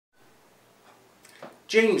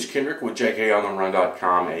James Kendrick with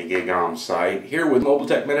jkOnTheRun.com, a gig site, here with Mobile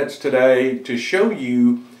Tech Minutes today to show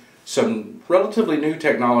you some relatively new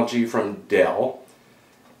technology from Dell,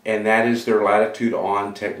 and that is their Latitude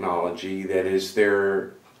ON technology. That is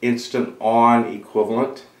their instant on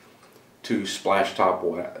equivalent to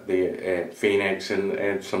Splashtop, and Phoenix,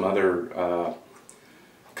 and some other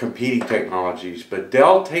competing technologies. But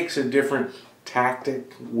Dell takes a different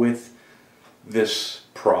tactic with this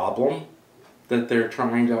problem that they're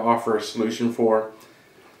trying to offer a solution for,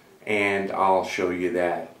 and I'll show you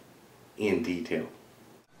that in detail.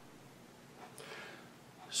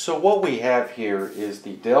 So what we have here is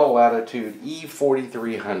the Dell Latitude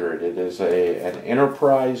E4300. It is an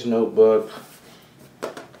enterprise notebook,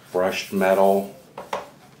 brushed metal.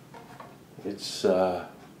 It's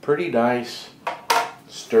pretty nice,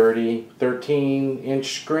 sturdy,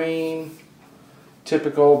 13-inch screen.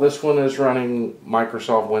 Typical. This one is running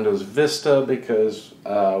Microsoft Windows Vista because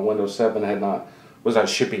Windows 7 was not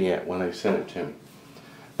shipping yet when they sent it to me.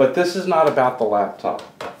 But this is not about the laptop.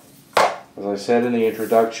 As I said in the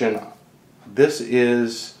introduction, this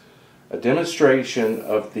is a demonstration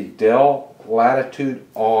of the Dell Latitude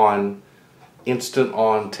ON instant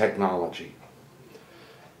on technology.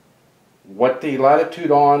 What the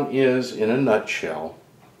Latitude ON is, in a nutshell,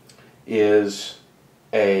 is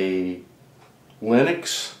a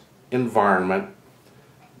Linux environment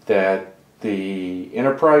that the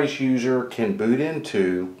enterprise user can boot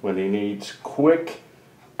into when he needs quick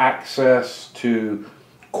access to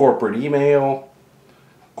corporate email,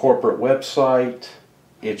 corporate website.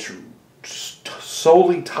 It's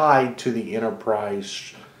solely tied to the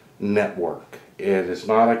enterprise network. It is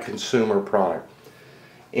not a consumer product.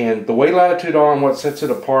 And the way Latitude ON, what sets it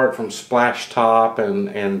apart from Splashtop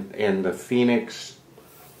and the Phoenix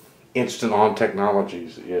instant on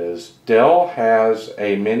technologies, is Dell has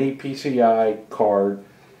a mini PCI card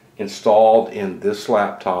installed in this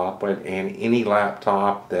laptop and any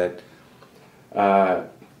laptop that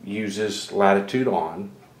uses Latitude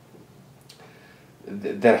ON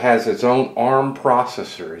that has its own ARM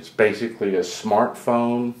processor. It's basically a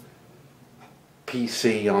smartphone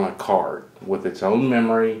PC on a card with its own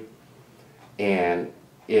memory, and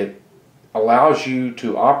it allows you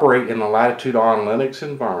to operate in the Latitude ON Linux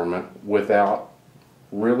environment without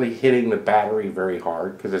really hitting the battery very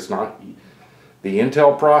hard, because it's not the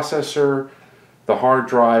Intel processor, the hard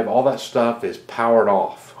drive, all that stuff is powered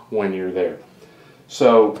off when you're there.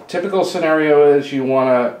 So typical scenario is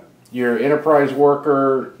you're enterprise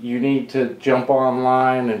worker, you need to jump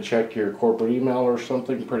online and check your corporate email or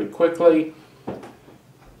something pretty quickly.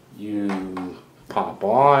 You pop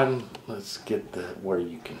on. Let's get where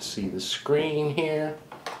you can see the screen here.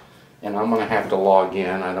 And I'm going to have to log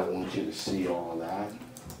in. I don't want you to see all of that.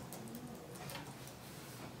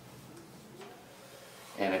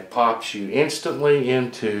 And it pops you instantly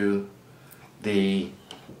into the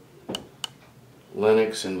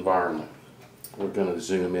Linux environment. We're going to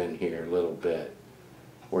zoom in here a little bit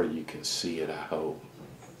where you can see it, I hope.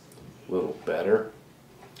 A little better.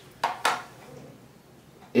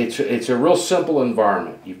 It's a real simple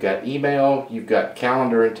environment. You've got email, you've got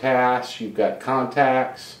calendar and tasks, you've got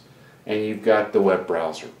contacts, and you've got the web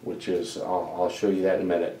browser, which is, I'll show you that in a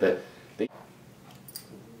minute.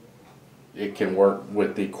 It can work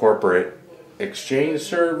with the corporate Exchange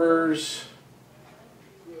servers,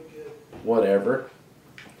 whatever.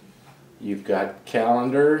 You've got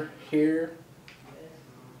calendar here.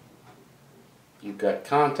 You've got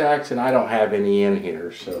contacts, and I don't have any in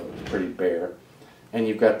here, so it's pretty bare. And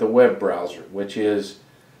you've got the web browser, which is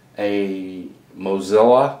a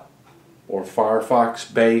Mozilla or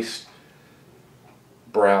Firefox based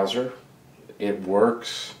browser. It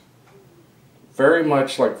works very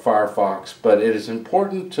much like Firefox, but it is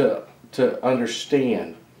important to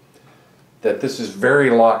understand that this is very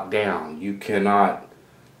locked down. You cannot,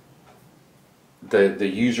 the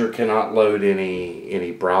user cannot load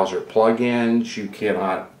any browser plugins. You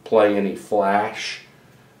cannot play any Flash.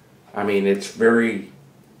 I mean, it's very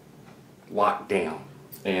locked down.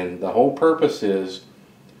 And the whole purpose is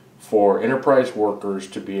for enterprise workers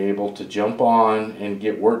to be able to jump on and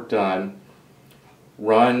get work done,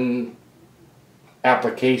 run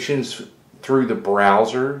applications through the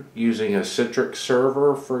browser using a Citrix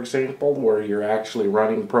server, for example, where you're actually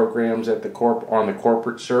running programs at on the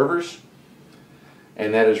corporate servers.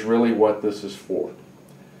 And that is really what this is for.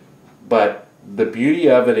 But the beauty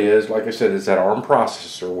of it is, like I said, is that ARM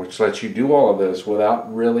processor, which lets you do all of this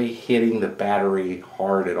without really hitting the battery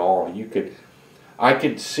hard at all. I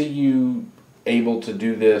could see you able to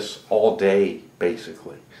do this all day,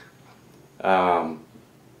 basically. As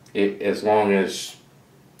long as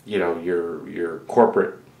you know, your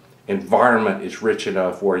corporate environment is rich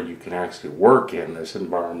enough where you can actually work in this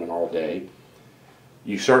environment all day,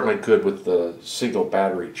 you certainly could with the single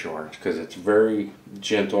battery charge, because it's very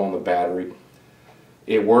gentle on the battery.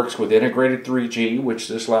 It works with integrated 3G, which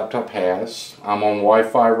this laptop has. I'm on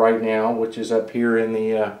Wi-Fi right now, which is up here in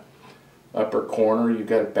the upper corner. You've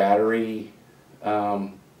got a battery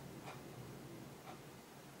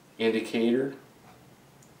indicator.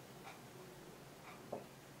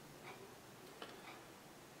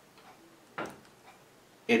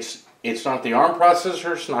 It's not the ARM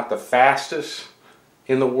processor, it's not the fastest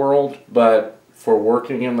in the world, but for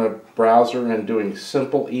working in the browser and doing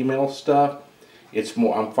simple email stuff,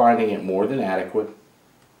 I'm finding it more than adequate.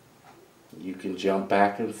 You can jump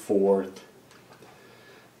back and forth.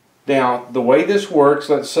 Now, the way this works,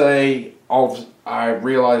 let's say I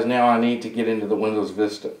realize now I need to get into the Windows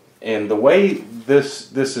Vista. And the way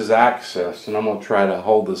this is accessed, and I'm going to try to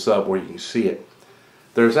hold this up where you can see it,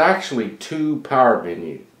 there's actually two power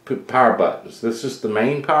buttons. This is the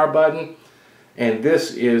main power button, and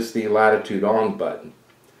this is the Latitude On button.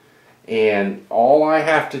 And all I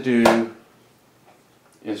have to do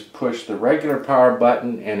is push the regular power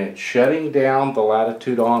button, and it's shutting down the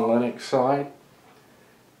Latitude On Linux side,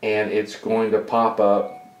 and it's going to pop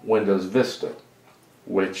up Windows Vista,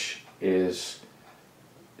 which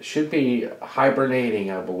should be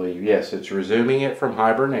hibernating, I believe. Yes, it's resuming it from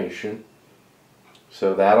hibernation.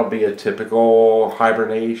 So that'll be a typical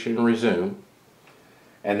hibernation resume.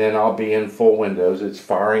 And then I'll be in full Windows. It's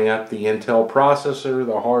firing up the Intel processor,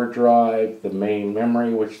 the hard drive, the main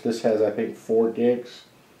memory, which this has, I think, 4 gigs.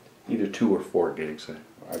 Either 2 or 4 gigs,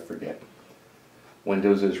 I forget.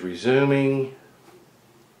 Windows is resuming.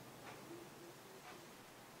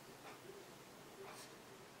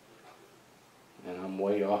 And I'm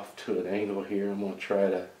way off to an angle here. I'm going to try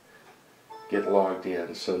to get logged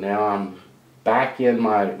in. So now I'm back in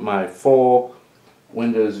my full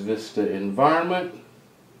Windows Vista environment.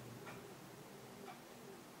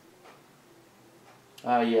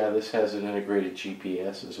 Yeah, this has an integrated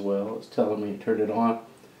GPS as well. It's telling me to turn it on.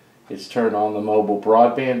 It's turned on the mobile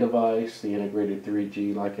broadband device, the integrated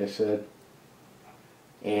 3G, like I said.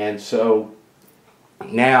 And so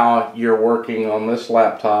now you're working on this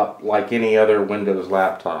laptop like any other Windows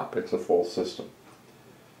laptop. It's a full system.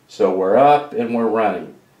 So we're up and we're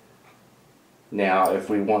running. Now, if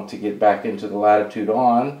we want to get back into the Latitude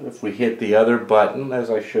On, if we hit the other button, as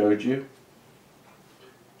I showed you,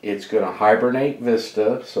 it's going to hibernate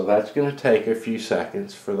Vista, so that's going to take a few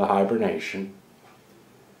seconds for the hibernation.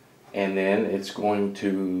 And then it's going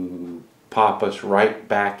to pop us right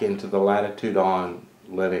back into the Latitude On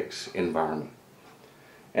Linux environment.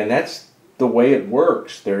 And that's the way it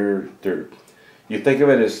works. You think of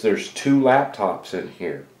it as there's 2 laptops in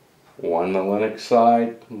here. One the Linux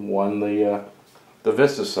side, one the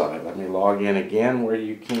Vista side. Let me log in again where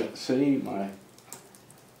you can't see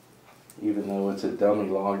even though it's a dummy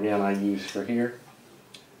login I use for here.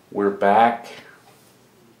 We're back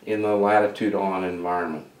in the Latitude On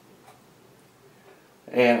environment.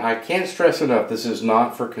 And I can't stress enough, this is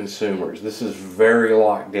not for consumers. This is very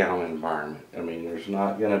locked down environment. I mean, there's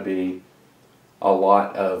not going to be a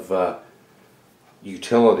lot of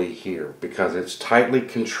utility here because it's tightly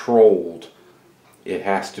controlled. It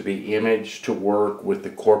has to be imaged to work with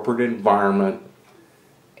the corporate environment,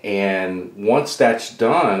 and once that's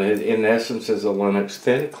done, it in essence is a Linux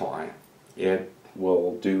thin client. It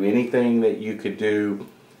will do anything that you could do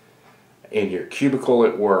in your cubicle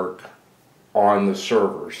at work on the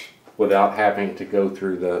servers without having to go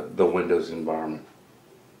through the Windows environment.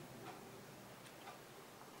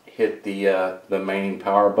 Hit the main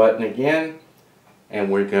power button again,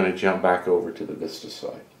 and we're going to jump back over to the Vista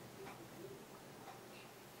side.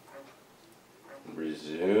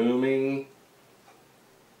 Resuming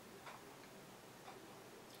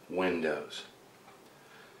Windows.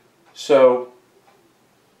 So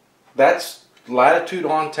that's Latitude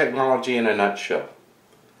On technology in a nutshell.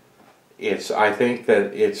 I think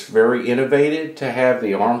that it's very innovative to have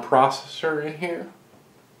the ARM processor in here.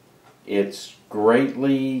 It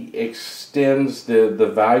greatly extends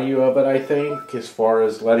the value of it, I think, as far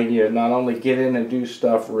as letting you not only get in and do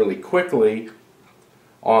stuff really quickly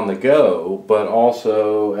on the go, but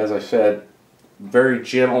also, as I said, very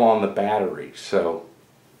gentle on the battery. So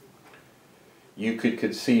you could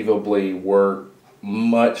conceivably work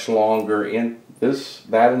much longer in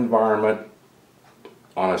that environment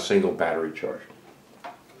on a single battery charge.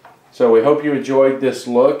 So we hope you enjoyed this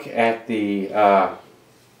look at the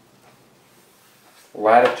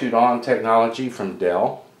Latitude On technology from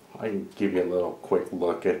Dell. I can give you a little quick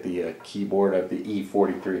look at the keyboard of the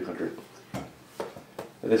E4300.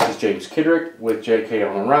 This is James Kendrick with JK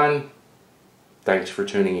on the Run. Thanks for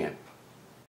tuning in.